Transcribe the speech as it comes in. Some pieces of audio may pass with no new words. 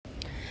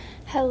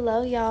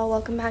Hello, y'all.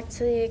 Welcome back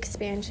to the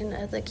expansion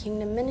of the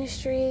Kingdom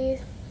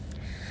Ministry.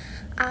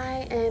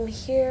 I am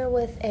here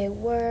with a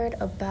word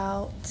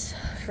about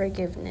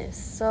forgiveness.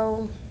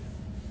 So,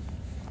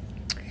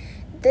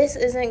 this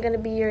isn't going to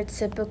be your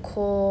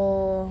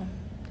typical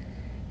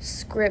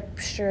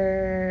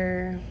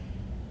scripture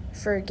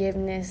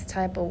forgiveness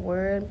type of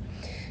word.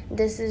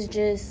 This is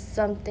just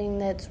something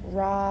that's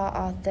raw,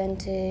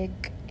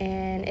 authentic,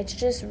 and it's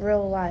just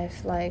real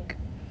life.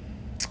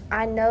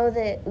 I know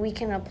that we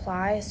can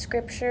apply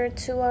scripture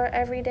to our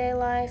everyday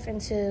life and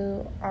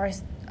to our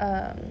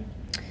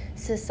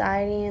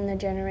society and the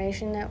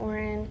generation that we're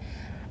in,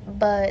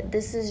 but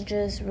this is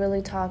just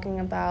really talking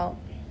about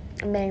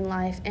main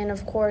life. And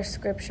of course,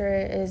 scripture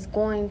is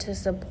going to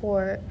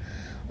support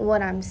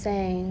what I'm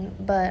saying,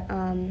 but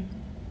I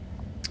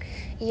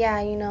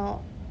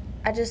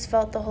just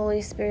felt the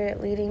Holy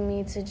Spirit leading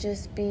me to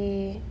just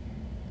be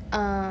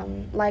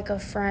like a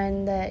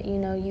friend that,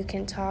 you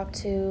can talk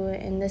to.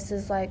 And this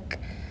is like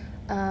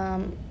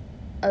a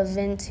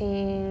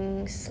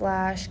venting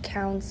 /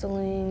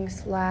 counseling /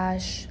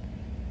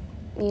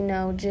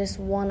 just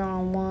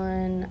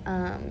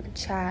one-on-one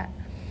chat.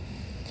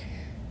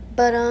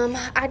 But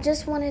I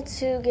just wanted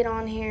to get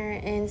on here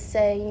and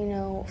say,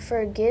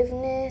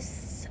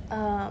 forgiveness,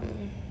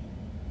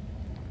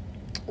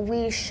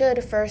 we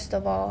should first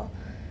of all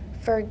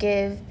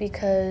forgive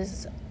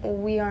because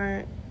we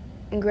aren't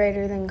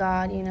greater than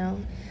God,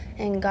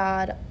 and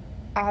God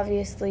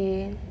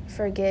obviously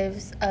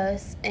forgives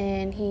us,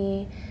 and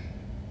he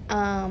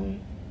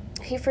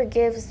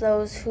forgives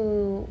those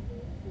who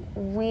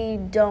we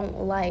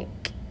don't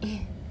like.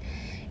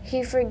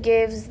 He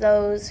forgives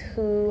those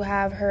who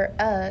have hurt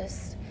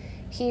us.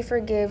 He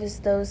forgives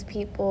those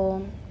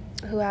people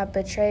who have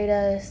betrayed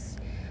us,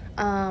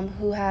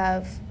 who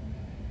have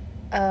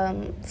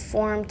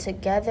formed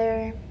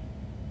together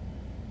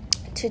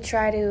to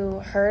try to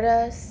hurt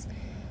us,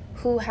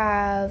 who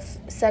have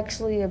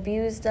sexually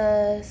abused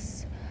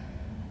us,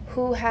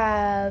 who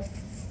have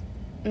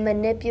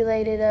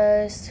manipulated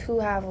us, who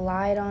have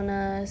lied on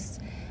us,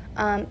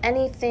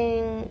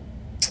 anything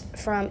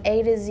from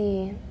A to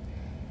Z,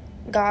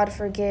 God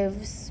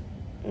forgives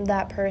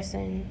that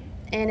person.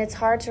 And it's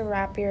hard to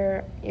wrap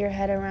your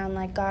head around,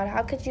 like, God,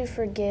 how could you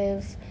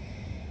forgive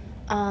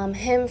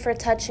him for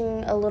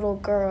touching a little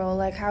girl?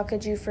 Like, how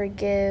could you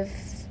forgive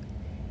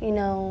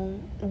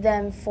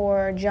them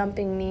for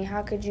jumping me?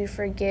 How could you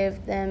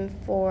forgive them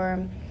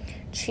for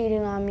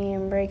cheating on me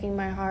and breaking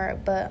my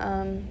heart? But,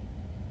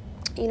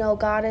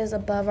 God is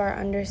above our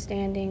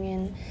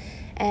understanding,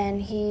 and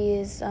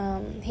he's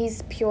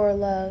pure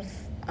love.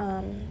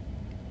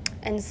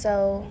 And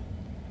so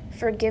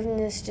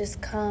forgiveness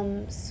just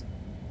comes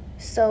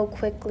so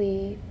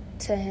quickly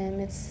to him.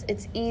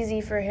 It's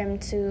easy for him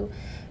to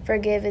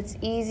forgive. It's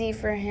easy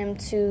for him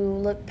to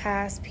look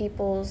past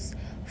people's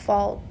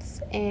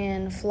faults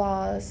and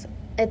flaws.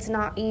 It's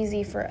not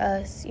easy for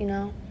us,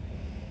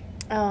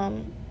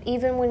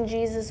 even when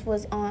Jesus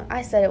was on,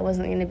 I said it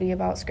wasn't going to be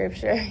about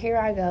scripture. Here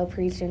I go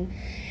preaching.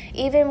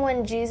 Even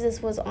when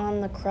Jesus was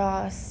on the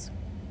cross,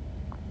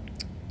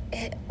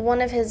 one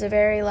of his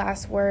very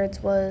last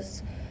words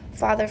was,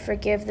 Father,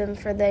 forgive them,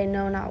 for they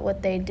know not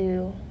what they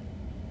do.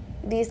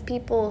 These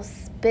people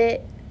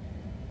spit,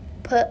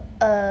 put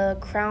a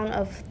crown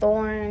of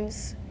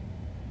thorns,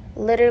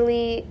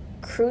 literally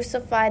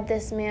crucified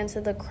this man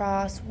to the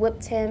cross,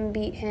 whipped him,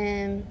 beat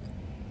him,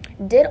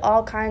 did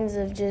all kinds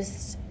of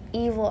just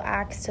evil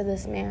acts to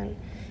this man.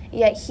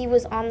 Yet he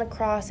was on the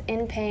cross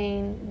in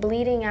pain,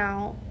 bleeding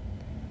out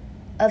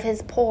of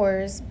his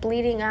pores,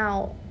 bleeding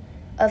out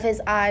of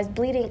his eyes,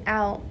 bleeding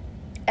out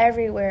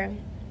everywhere.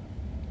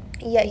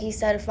 Yet he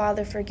said,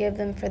 Father, forgive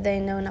them, for they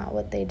know not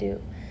what they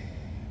do.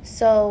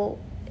 So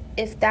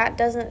if that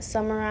doesn't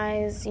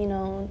summarize,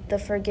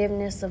 the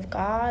forgiveness of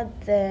God,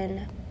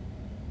 then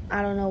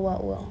I don't know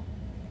what will.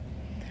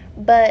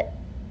 But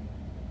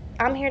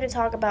I'm here to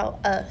talk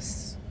about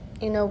us.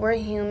 We're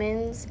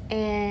humans,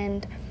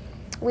 and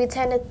we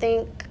tend to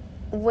think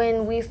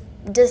when we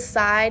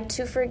decide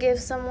to forgive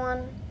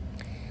someone,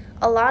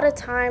 a lot of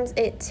times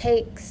it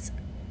takes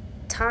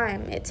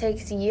time. It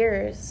takes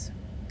years.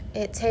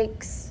 It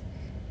takes,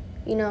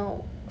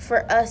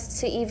 for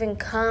us to even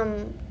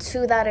come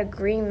to that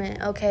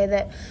agreement, okay,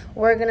 that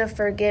we're going to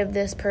forgive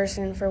this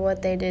person for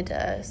what they did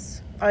to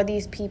us, or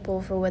these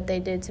people for what they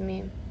did to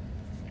me.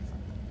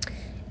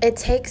 It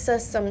takes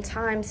us some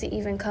time to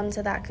even come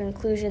to that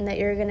conclusion that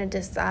you're going to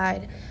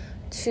decide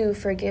to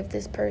forgive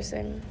this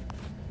person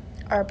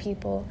or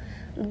people.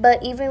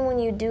 But even when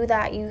you do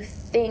that, you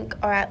think,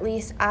 or at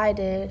least I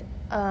did,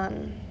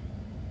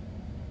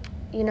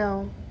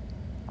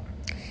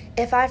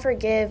 if I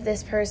forgive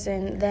this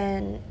person,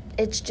 then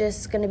it's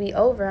just going to be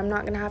over. I'm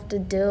not going to have to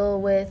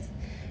deal with,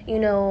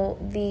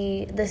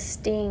 the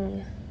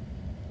sting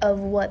of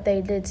what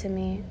they did to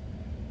me.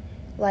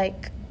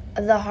 Like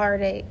the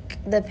heartache,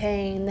 the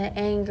pain, the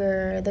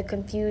anger, the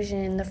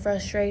confusion, the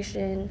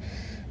frustration,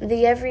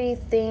 the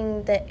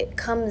everything that it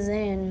comes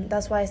in.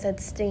 That's why I said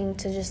sting,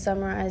 to just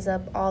summarize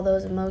up all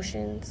those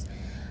emotions.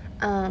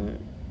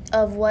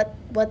 of what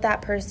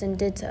that person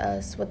did to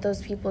us, what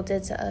those people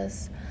did to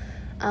us.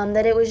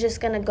 That it was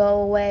just going to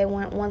go away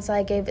once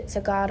I gave it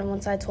to God, and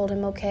once I told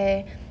him,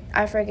 okay,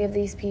 I forgive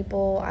these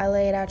people, I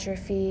lay it at your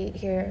feet,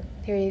 here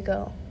you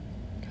go.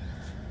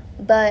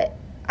 But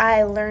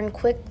I learned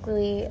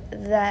quickly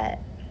that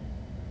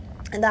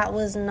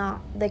was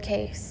not the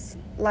case.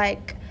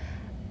 Like,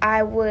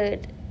 I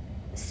would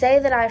say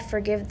that I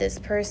forgive this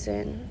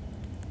person,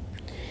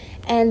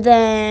 and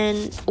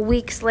then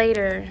weeks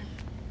later,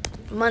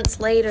 months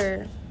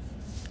later,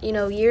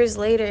 years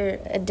later,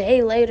 a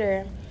day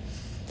later,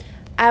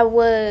 I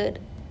would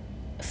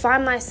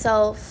find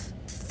myself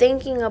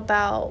thinking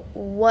about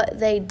what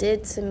they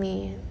did to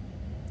me,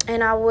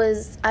 and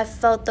I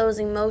felt those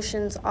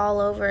emotions all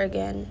over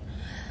again.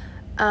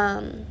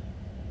 And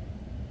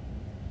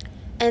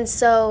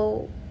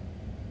so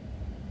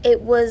I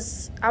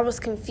was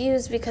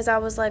confused, because I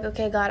was like,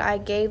 okay, God, I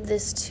gave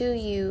this to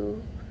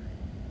you.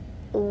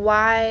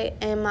 Why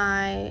am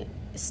I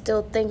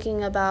still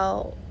thinking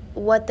about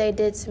what they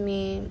did to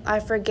me? I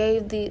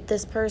forgave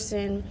this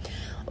person.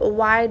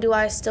 Why do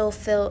I still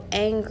feel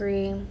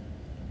angry?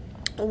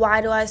 Why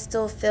do I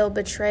still feel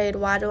betrayed?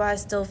 Why do I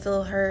still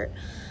feel hurt?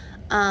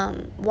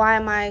 Why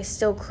am I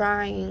still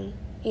crying?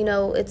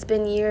 It's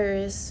been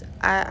years.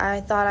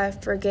 I thought I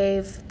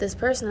forgave this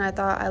person. I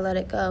thought I let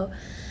it go.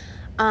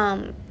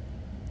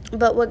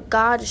 But what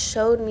God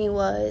showed me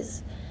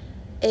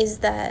is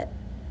that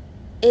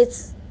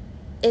it's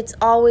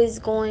always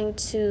going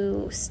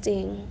to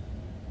sting.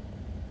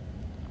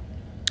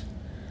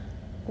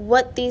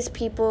 What these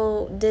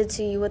people did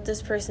to you, what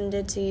this person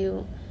did to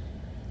you,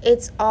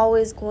 it's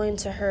always going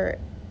to hurt.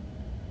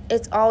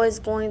 It's always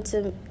going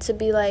to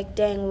be like,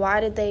 dang, why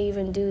did they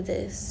even do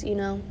this,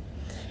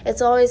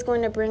 It's always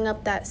going to bring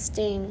up that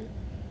sting.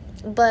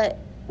 But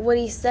what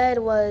he said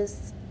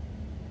was,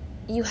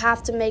 you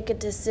have to make a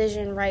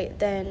decision right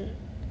then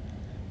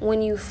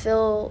when you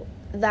feel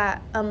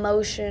that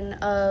emotion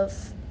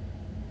of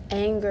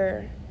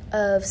anger,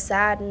 of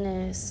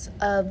sadness,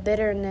 of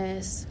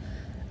bitterness,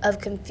 of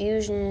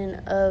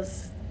confusion,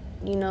 of,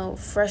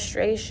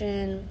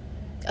 frustration,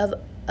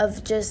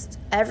 of just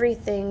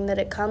everything that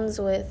it comes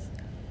with.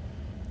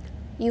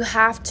 You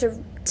have to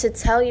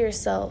tell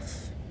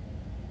yourself.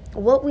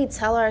 What we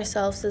tell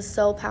ourselves is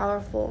so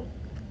powerful.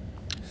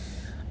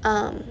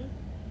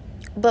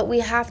 But we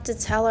have to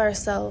tell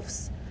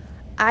ourselves,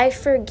 I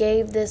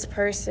forgave this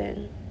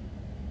person.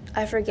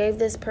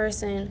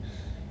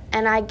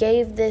 And I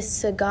gave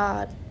this to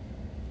God.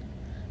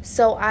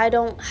 So I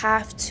don't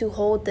have to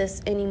hold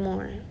this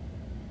anymore.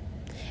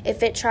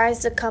 If it tries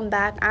to come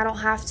back, I don't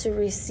have to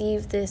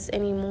receive this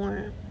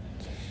anymore.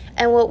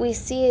 And what we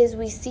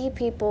see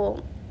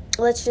people,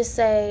 let's just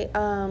say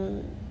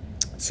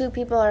 2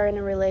 people are in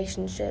a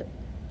relationship,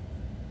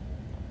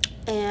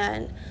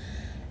 and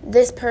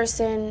this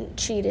person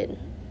cheated.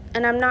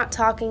 And I'm not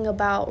talking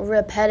about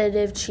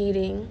repetitive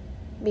cheating,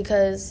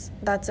 because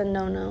that's a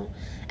no-no.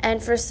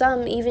 And for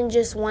some, even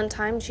just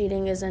one-time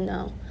cheating is a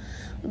no.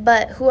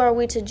 But who are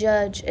we to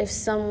judge if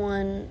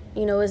someone,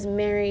 is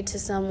married to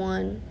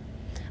someone,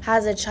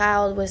 has a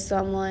child with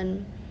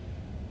someone,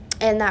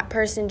 and that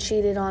person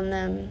cheated on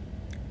them,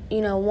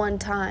 one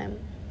time?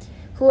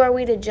 Who are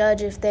we to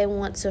judge if they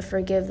want to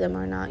forgive them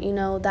or not?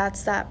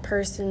 That's that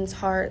person's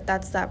heart,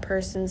 that's that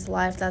person's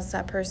life, that's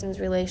that person's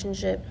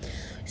relationship.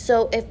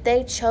 So if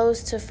they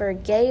chose to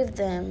forgive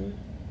them,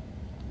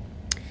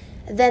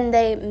 then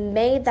they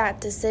made that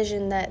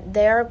decision that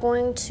they're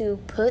going to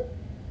put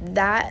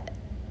that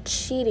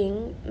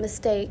cheating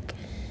mistake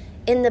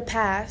in the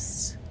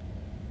past,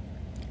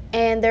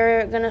 and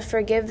they're going to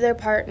forgive their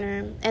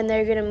partner, and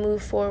they're going to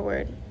move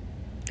forward.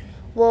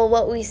 Well,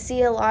 what we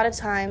see a lot of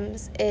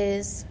times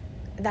is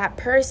that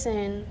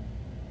person,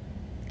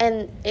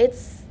 and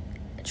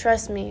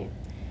trust me,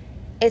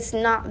 it's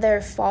not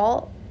their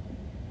fault,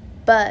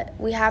 but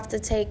we have to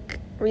take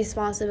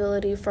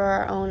responsibility for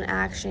our own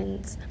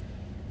actions.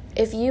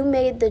 If you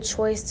made the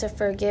choice to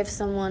forgive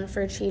someone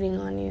for cheating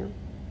on you,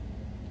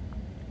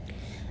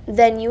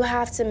 then you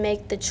have to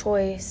make the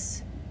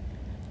choice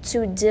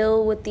to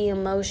deal with the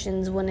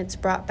emotions when it's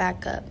brought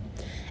back up.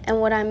 And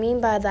what I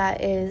mean by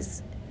that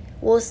is,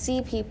 we'll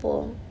see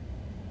people,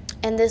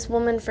 and this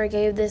woman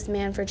forgave this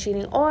man for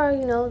cheating, or,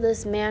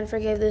 this man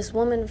forgave this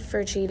woman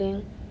for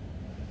cheating,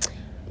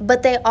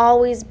 but they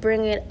always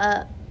bring it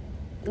up.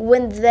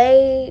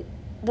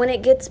 When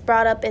it gets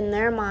brought up in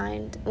their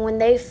mind, when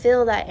they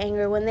feel that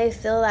anger, when they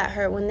feel that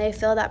hurt, when they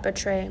feel that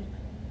betrayal,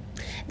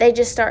 they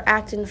just start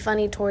acting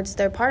funny towards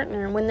their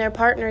partner when their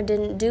partner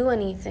didn't do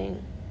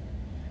anything.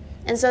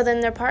 And so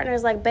then their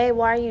partner's like, babe,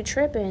 why are you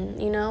tripping?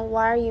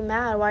 Why are you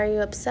mad? Why are you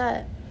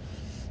upset?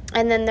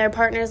 And then their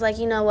partner's like,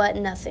 you know what?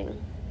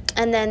 Nothing.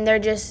 And then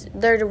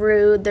they're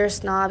rude, they're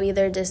snobby,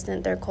 they're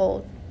distant, they're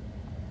cold.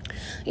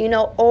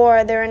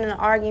 Or they're in an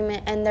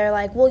argument and they're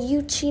like, well,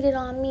 you cheated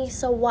on me,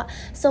 so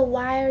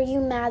why are you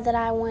mad that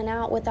I went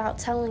out without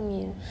telling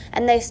you?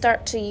 And they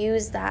start to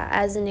use that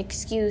as an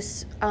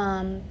excuse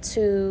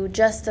to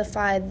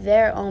justify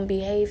their own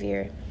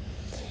behavior.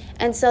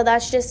 And so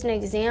that's just an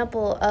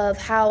example of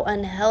how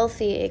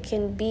unhealthy it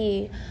can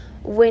be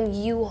when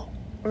you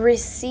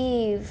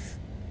receive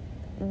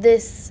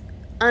this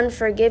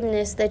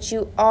unforgiveness that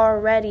you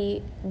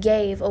already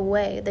gave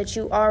away, that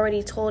you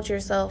already told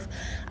yourself,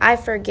 I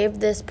forgive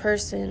this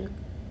person.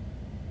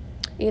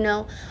 You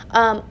know,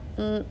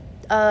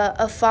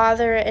 a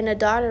father and a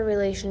daughter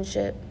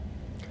relationship.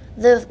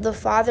 The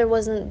father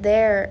wasn't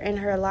there in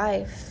her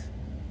life,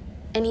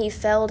 and he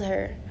failed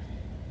her.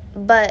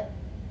 But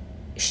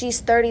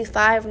she's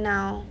 35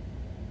 now,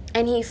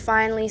 and he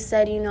finally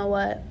said, you know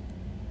what?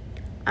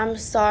 I'm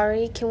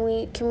sorry. Can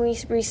we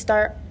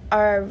restart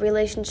our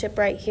relationship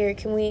right here?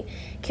 Can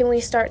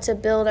we start to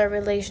build our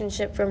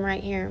relationship from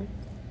right here?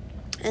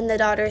 And the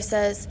daughter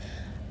says,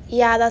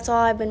 yeah, that's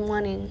all I've been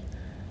wanting.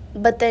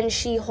 But then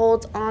she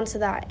holds on to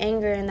that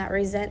anger and that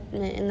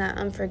resentment and that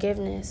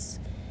unforgiveness.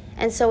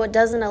 And so it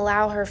doesn't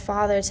allow her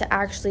father to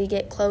actually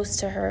get close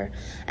to her.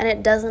 And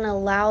it doesn't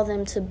allow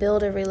them to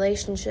build a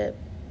relationship.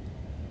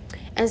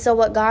 And so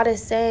what God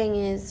is saying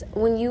is,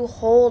 when you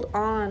hold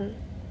on,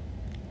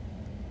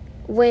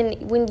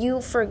 when you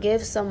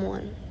forgive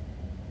someone,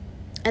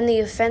 and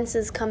the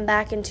offenses come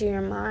back into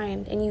your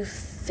mind, and you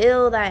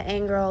feel that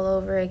anger all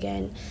over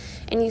again,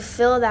 and you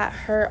feel that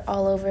hurt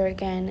all over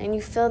again, and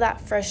you feel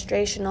that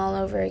frustration all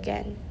over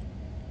again,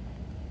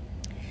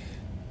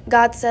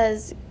 God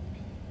says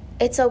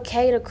it's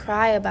okay to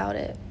cry about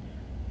it,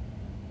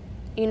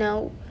 you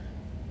know,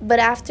 but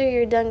after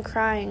you're done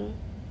crying,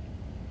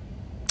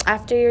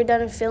 after you're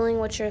done feeling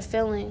what you're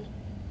feeling,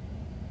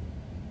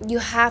 you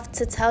have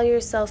to tell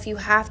yourself, you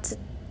have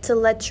to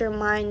let your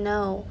mind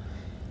know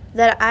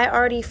that I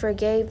already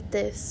forgave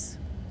this.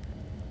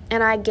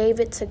 And I gave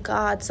it to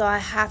God, so I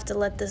have to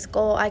let this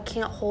go. I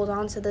can't hold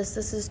on to this.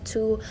 This is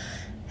too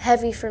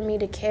heavy for me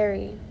to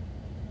carry.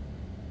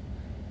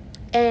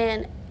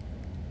 And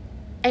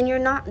you're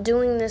not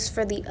doing this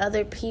for the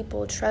other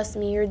people. Trust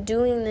me, you're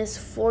doing this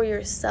for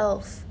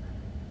yourself.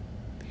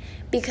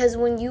 Because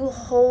when you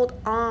hold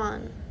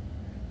on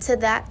to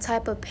that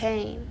type of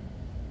pain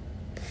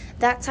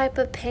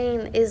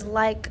is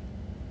like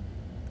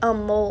a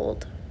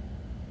mold,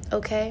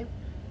 okay?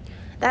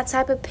 That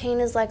type of pain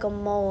is like a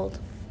mold.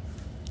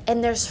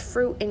 And there's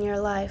fruit in your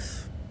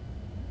life.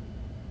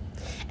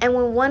 And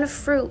when one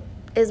fruit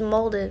is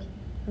molded,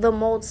 the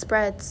mold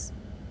spreads.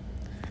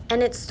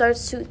 And it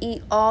starts to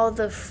eat all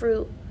the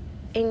fruit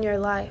in your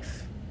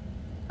life.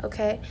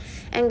 Okay?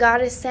 And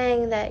God is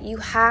saying that you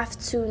have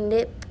to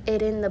nip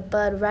it in the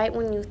bud right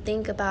when you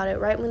think about it,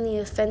 right when the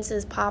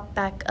offenses pop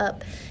back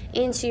up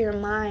into your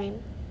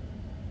mind.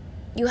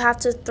 You have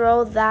to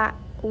throw that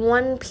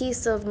one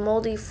piece of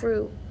moldy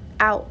fruit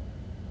out.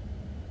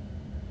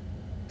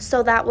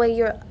 So that way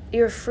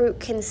your fruit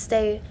can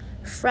stay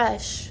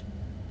fresh.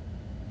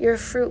 Your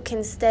fruit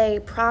can stay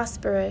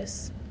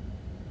prosperous.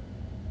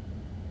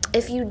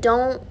 If you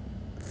don't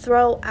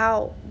throw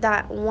out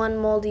that one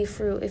moldy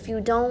fruit, if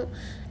you don't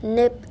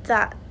nip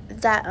that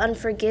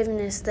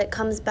unforgiveness that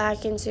comes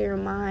back into your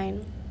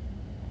mind,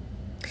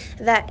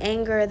 that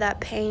anger, that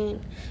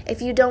pain,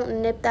 if you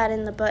don't nip that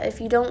in the bud,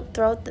 if you don't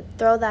throw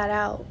that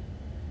out,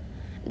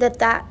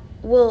 that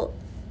will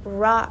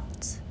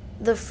rot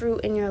the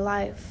fruit in your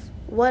life.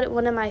 What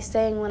am I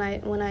saying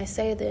when I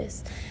say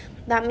this?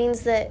 That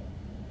means that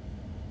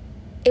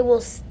it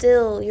will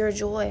steal your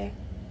joy.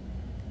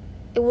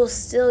 It will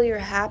steal your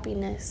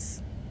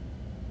happiness.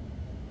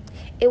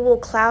 It will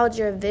cloud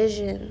your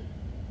vision.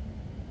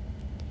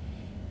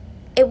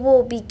 It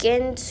will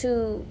begin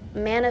to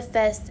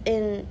manifest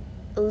in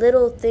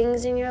little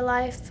things in your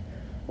life,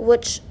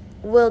 which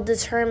will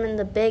determine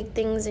the big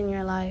things in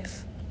your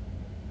life.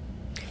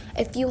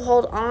 If you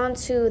hold on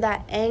to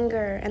that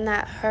anger and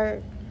that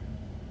hurt,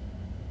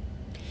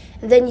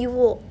 then you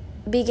will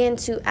begin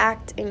to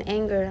act in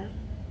anger.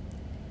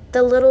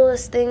 The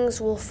littlest things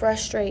will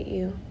frustrate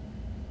you.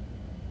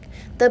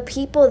 The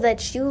people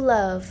that you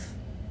love,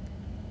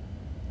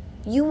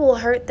 you will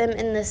hurt them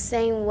in the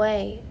same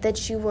way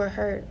that you were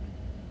hurt.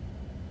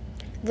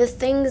 The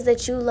things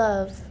that you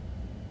love,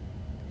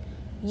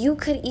 you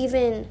could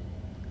even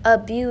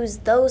abuse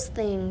those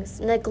things,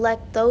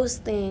 neglect those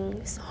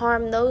things,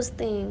 harm those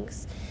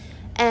things,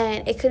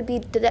 and it could be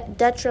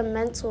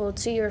detrimental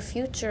to your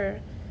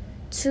future,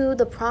 to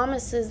the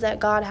promises that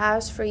God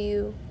has for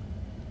you.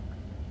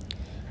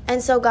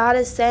 And so God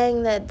is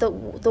saying that the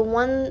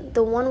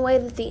one way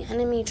that the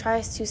enemy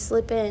tries to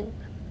slip in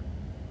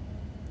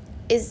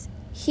is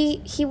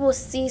he will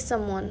see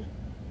someone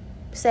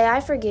say, I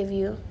forgive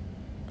you.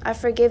 I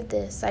forgive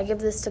this. I give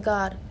this to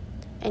God.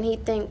 And he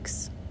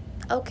thinks,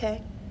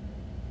 okay,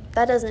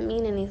 that doesn't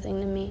mean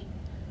anything to me.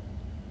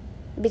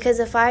 Because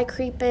if I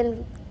creep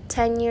in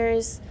 10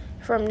 years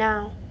from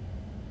now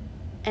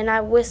and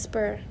I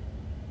whisper,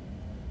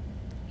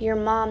 your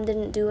mom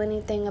didn't do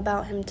anything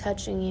about him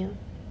touching you.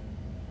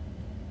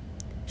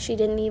 She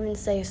didn't even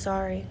say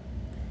sorry.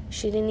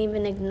 She didn't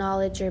even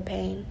acknowledge your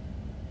pain.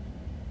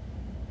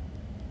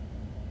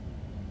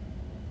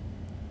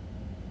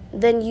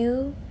 Then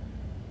you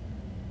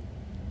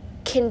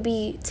can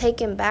be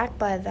taken back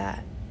by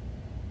that.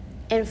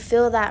 and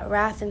feel that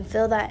wrath and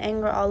feel that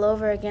anger all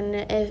over again.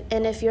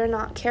 And if you're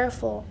not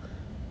careful,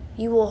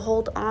 you will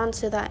hold on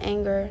to that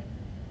anger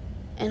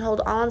and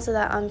hold on to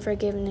that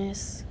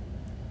unforgiveness.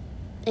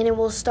 And it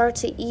will start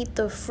to eat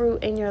the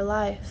fruit in your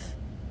life.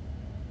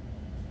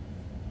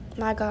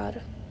 My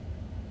God.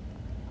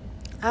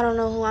 I don't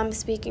know who I'm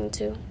speaking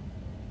to.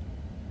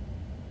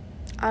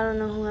 I don't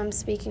know who I'm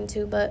speaking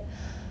to, but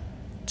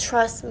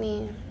trust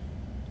me,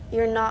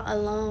 you're not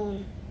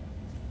alone.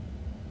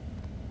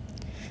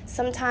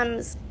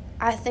 Sometimes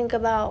I think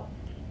about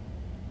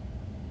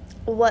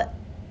what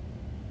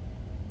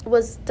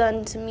was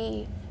done to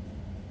me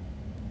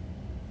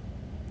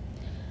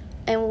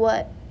and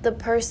what the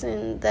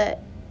person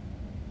that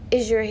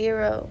is your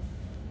hero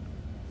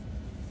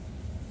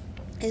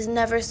is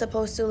never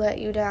supposed to let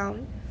you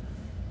down,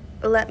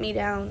 or let me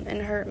down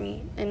and hurt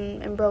me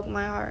and broke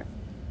my heart.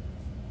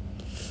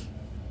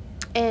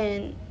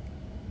 And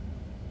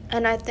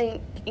I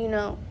think,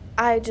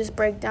 I just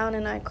break down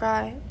and I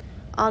cry.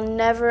 I'll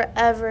never,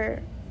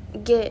 ever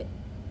get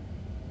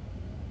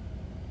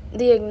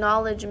the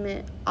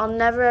acknowledgement. I'll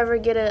never, ever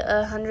get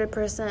a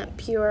 100%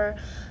 pure,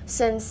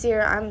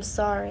 sincere, I'm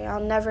sorry.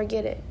 I'll never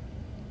get it.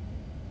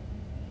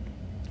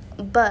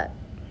 But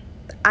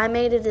I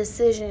made a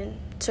decision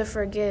to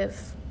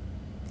forgive.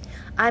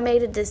 I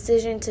made a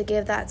decision to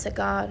give that to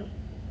God.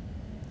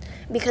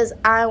 Because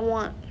I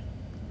want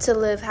to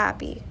live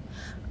happy.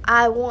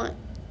 I want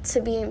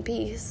to be in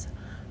peace.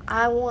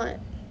 I want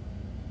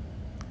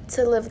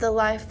to live the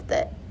life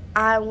that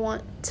I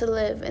want to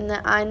live and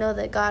that I know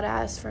that God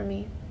has for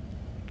me.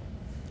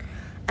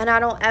 And I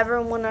don't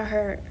ever want to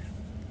hurt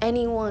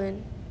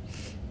anyone,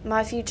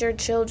 my future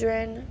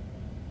children,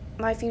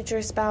 my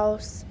future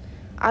spouse.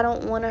 I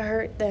don't want to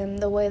hurt them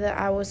the way that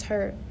I was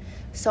hurt.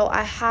 So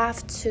I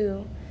have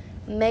to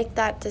make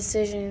that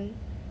decision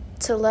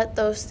to let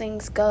those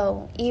things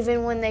go,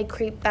 even when they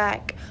creep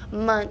back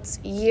months,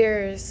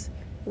 years,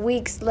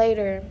 weeks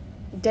later,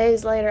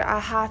 days later.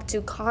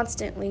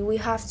 We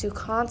have to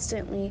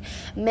constantly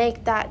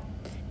make that,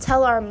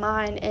 tell our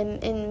mind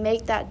and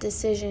make that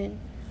decision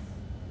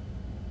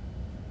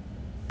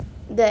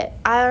that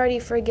I already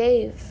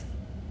forgave.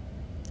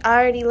 I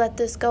already let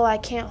this go. I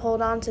can't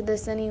hold on to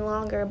this any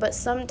longer. But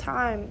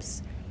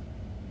sometimes,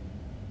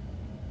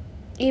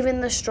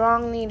 even the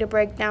strong need to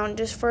break down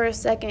just for a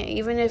second,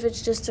 even if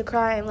it's just to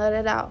cry and let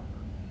it out.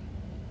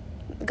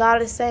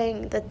 God is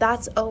saying that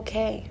that's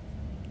okay.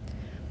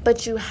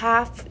 But you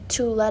have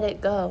to let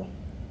it go.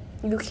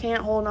 You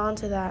can't hold on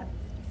to that.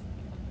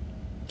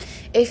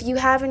 If you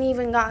haven't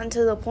even gotten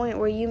to the point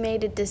where you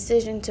made a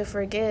decision to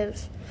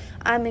forgive,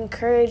 I'm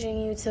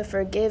encouraging you to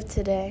forgive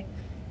today.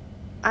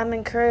 I'm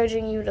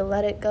encouraging you to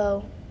let it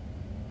go.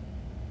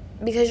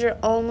 Because you're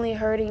only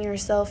hurting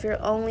yourself.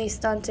 You're only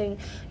stunting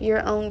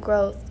your own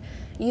growth.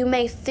 You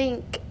may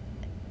think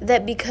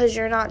that because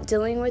you're not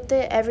dealing with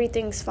it,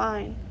 everything's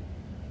fine.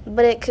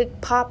 But it could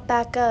pop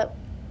back up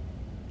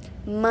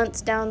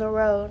months down the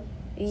road,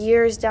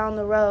 years down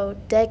the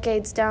road,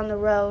 decades down the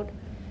road.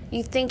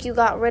 You think you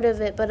got rid of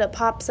it, but it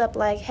pops up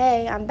like,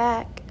 hey, I'm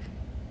back.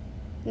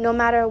 No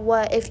matter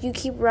what, if you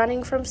keep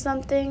running from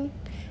something,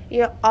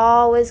 you're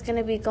always going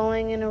to be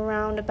going in a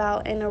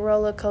roundabout, in a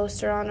roller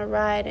coaster, on a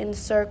ride, in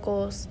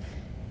circles.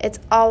 It's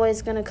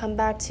always going to come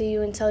back to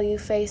you until you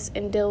face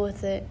and deal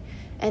with it.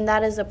 And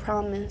that is a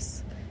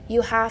promise.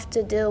 You have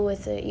to deal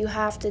with it. You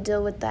have to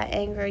deal with that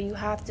anger. You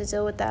have to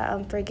deal with that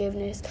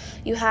unforgiveness.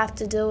 You have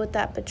to deal with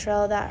that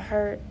betrayal, that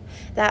hurt,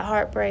 that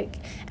heartbreak.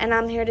 And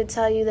I'm here to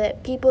tell you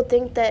that people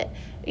think that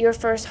your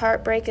first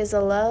heartbreak is a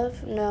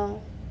love.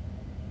 No.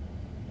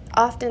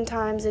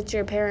 Oftentimes it's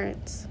your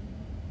parents.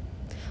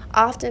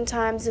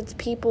 Oftentimes it's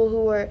people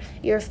who are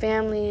your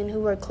family and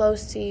who are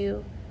close to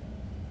you.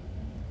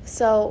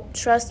 So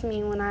trust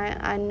me when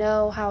I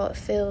know how it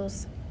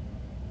feels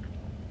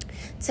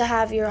to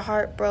have your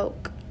heart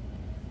broke.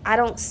 I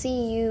don't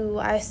see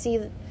you.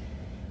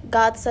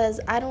 God says,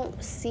 I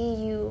don't see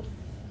you.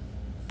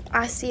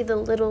 I see the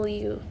little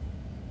you.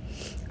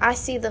 I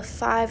see the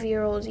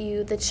 5-year-old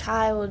you, the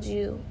child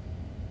you.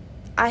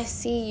 I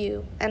see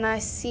you, and I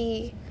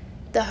see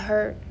the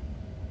hurt,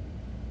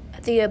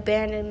 the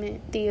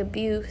abandonment, the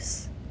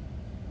abuse,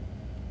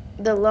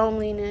 the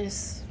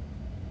loneliness,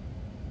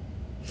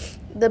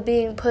 the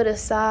being put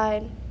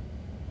aside,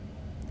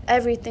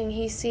 everything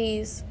he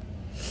sees.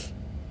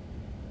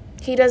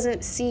 He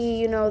doesn't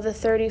see, the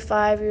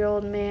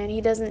 35-year-old man.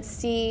 He doesn't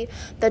see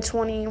the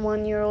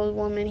 21-year-old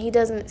woman.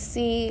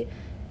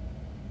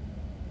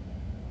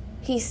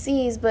 He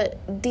sees,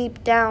 but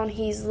deep down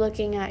he's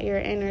looking at your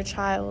inner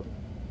child.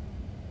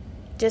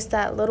 Just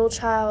that little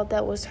child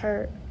that was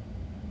hurt.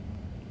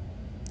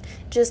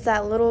 Just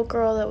that little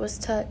girl that was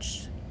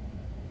touched.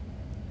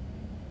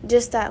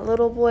 Just that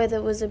little boy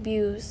that was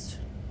abused.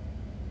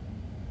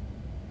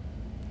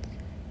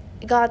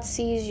 God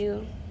sees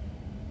you.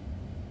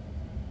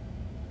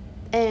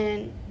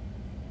 And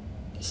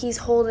he's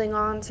holding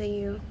on to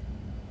you.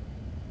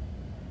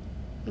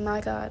 My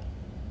God.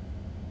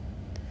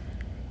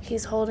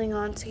 He's holding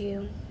on to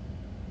you.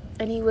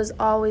 And he was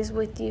always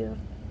with you.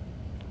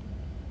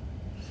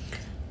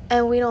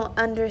 And we don't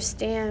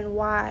understand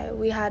why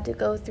we had to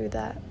go through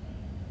that.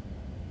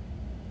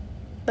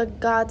 But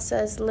God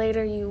says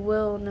later you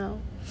will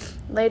know.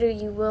 Later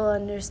you will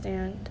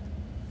understand.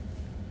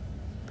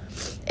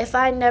 If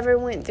I never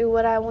went through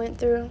what I went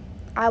through,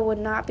 I would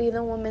not be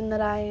the woman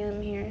that I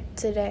am here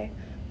today.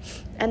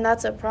 And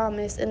that's a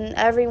promise. And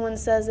everyone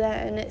says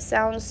that, and it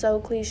sounds so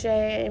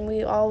cliche, and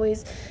we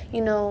always,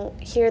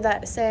 hear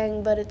that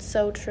saying, but it's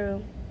so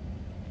true.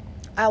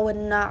 I would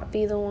not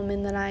be the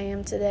woman that I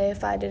am today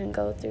if I didn't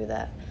go through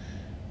that.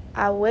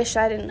 I wish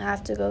I didn't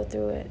have to go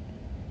through it.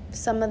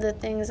 Some of the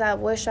things I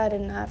wish I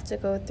didn't have to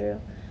go through.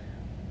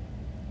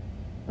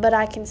 But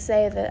I can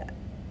say that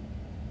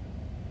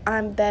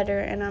I'm better,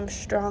 and I'm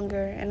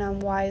stronger, and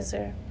I'm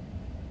wiser.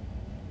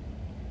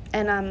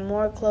 And I'm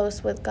more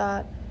close with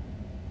God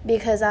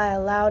because I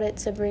allowed it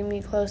to bring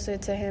me closer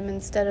to Him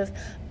instead of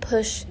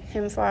push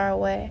Him far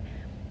away.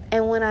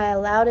 And when I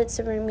allowed it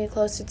to bring me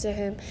closer to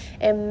Him,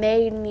 it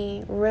made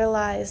me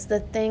realize the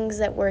things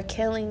that were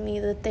killing me,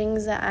 the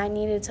things that I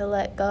needed to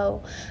let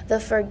go, the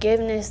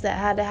forgiveness that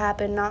had to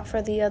happen, not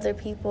for the other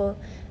people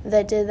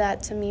that did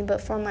that to me,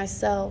 but for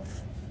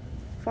myself.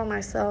 For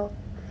myself.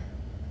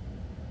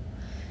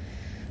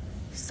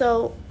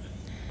 So,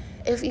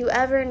 if you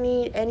ever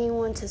need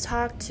anyone to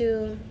talk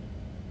to,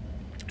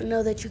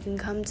 know that you can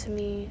come to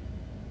me.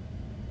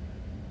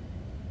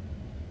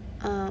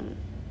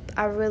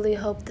 I really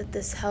hope that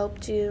this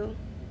helped you.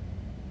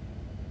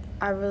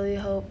 I really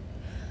hope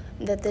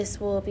that this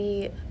will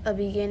be a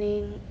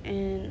beginning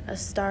and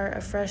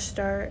a fresh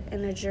start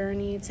in a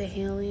journey to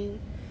healing,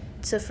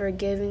 to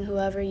forgiving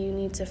whoever you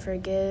need to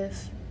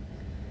forgive.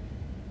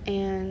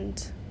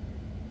 And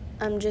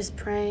I'm just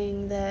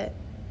praying that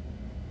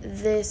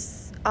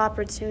this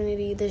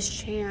opportunity, this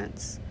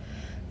chance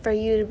for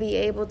you to be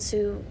able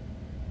to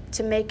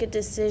make a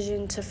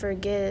decision to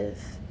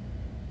forgive,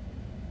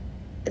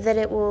 that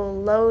it will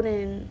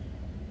lighten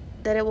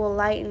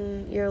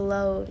your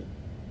load,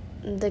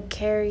 the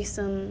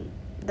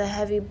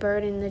heavy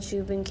burden that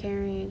you've been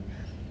carrying,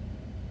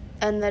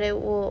 and that it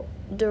will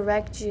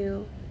direct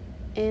you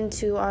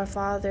into our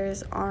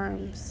Father's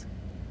arms,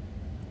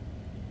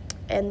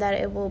 and that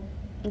it will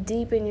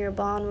deepen your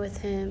bond with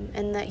Him,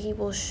 and that He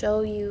will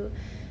show you,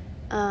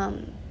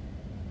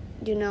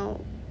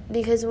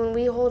 because when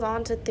we hold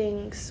on to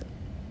things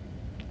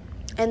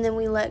and then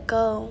we let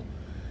go,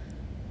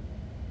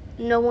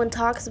 no one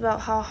talks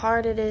about how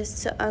hard it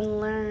is to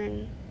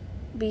unlearn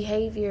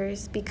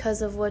behaviors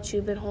because of what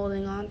you've been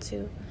holding on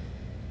to.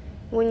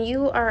 When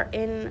you are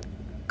in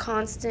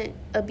constant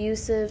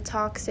abusive,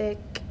 toxic,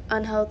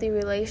 unhealthy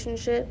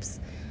relationships,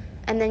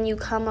 and then you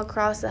come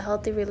across a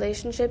healthy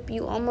relationship,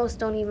 you almost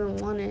don't even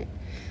want it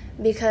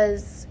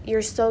because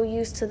you're so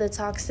used to the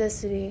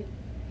toxicity.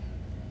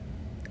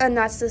 And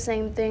that's the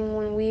same thing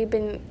when we've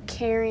been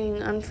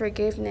carrying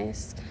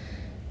unforgiveness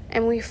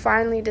and we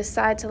finally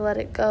decide to let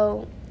it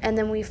go. And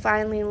then we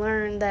finally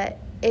learn that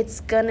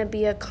it's going to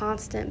be a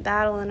constant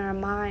battle in our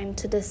mind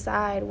to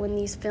decide when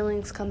these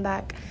feelings come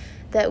back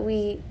that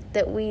we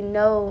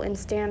know and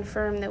stand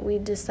firm that we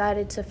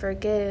decided to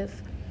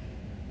forgive.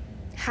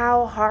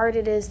 How hard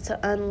it is to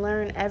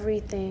unlearn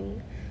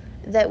everything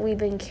that we've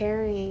been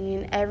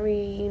carrying,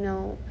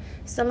 and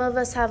some of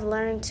us have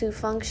learned to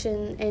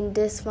function in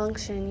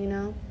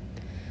dysfunction,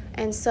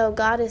 And so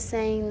God is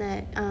saying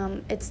that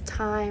it's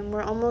time.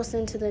 We're almost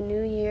into the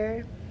new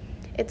year.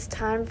 It's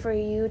time for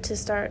you to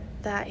start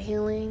that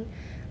healing.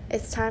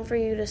 It's time for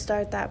you to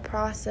start that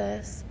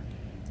process.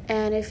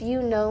 And if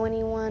you know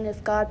anyone,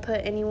 if God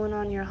put anyone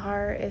on your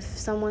heart, if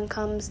someone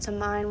comes to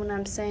mind when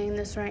I'm saying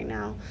this right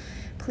now,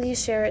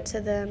 please share it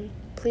to them.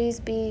 Please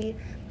be,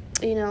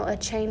 a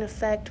chain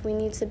effect. We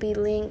need to be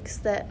links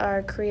that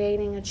are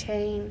creating a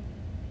chain,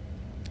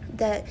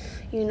 that,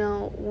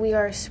 we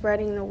are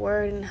spreading the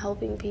word and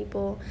helping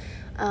people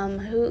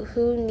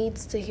who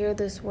needs to hear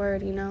this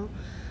word,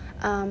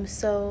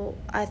 So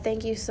I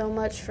thank you so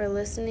much for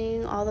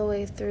listening all the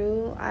way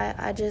through.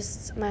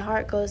 My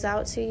heart goes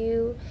out to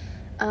you,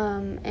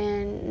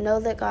 and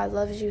know that God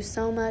loves you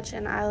so much,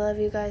 and I love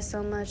you guys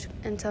so much.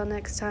 Until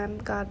next time,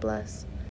 God bless.